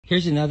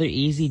Here's another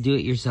easy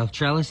do-it-yourself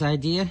trellis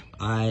idea.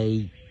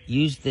 I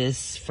used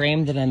this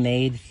frame that I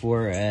made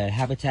for a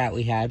habitat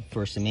we had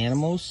for some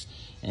animals,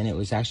 and it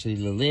was actually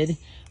the lid,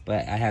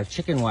 but I have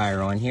chicken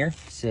wire on here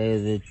so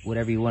that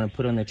whatever you want to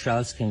put on the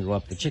trellis can go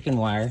up the chicken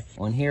wire.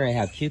 On here I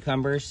have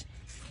cucumbers.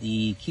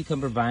 The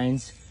cucumber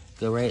vines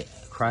go right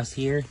across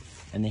here,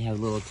 and they have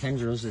little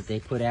tendrils that they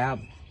put out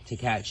to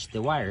catch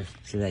the wire,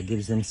 so that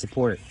gives them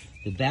support.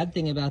 The bad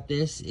thing about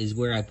this is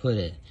where I put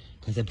it,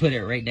 because I put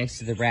it right next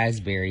to the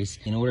raspberries.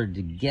 In order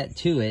to get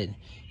to it,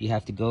 you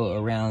have to go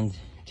around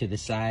to the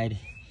side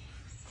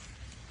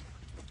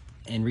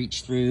and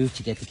reach through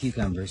to get the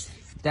cucumbers.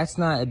 That's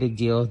not a big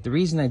deal. The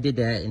reason I did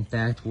that, in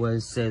fact,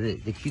 was so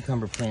that the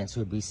cucumber plants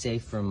would be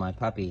safe from my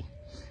puppy,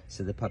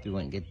 so the puppy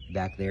wouldn't get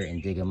back there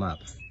and dig them up.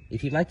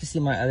 If you'd like to see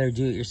my other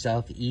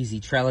do-it-yourself easy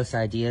trellis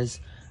ideas,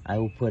 I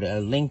will put a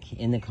link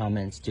in the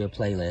comments to a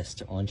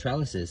playlist on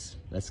trellises.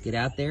 Let's get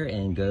out there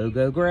and go,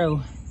 go,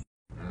 grow.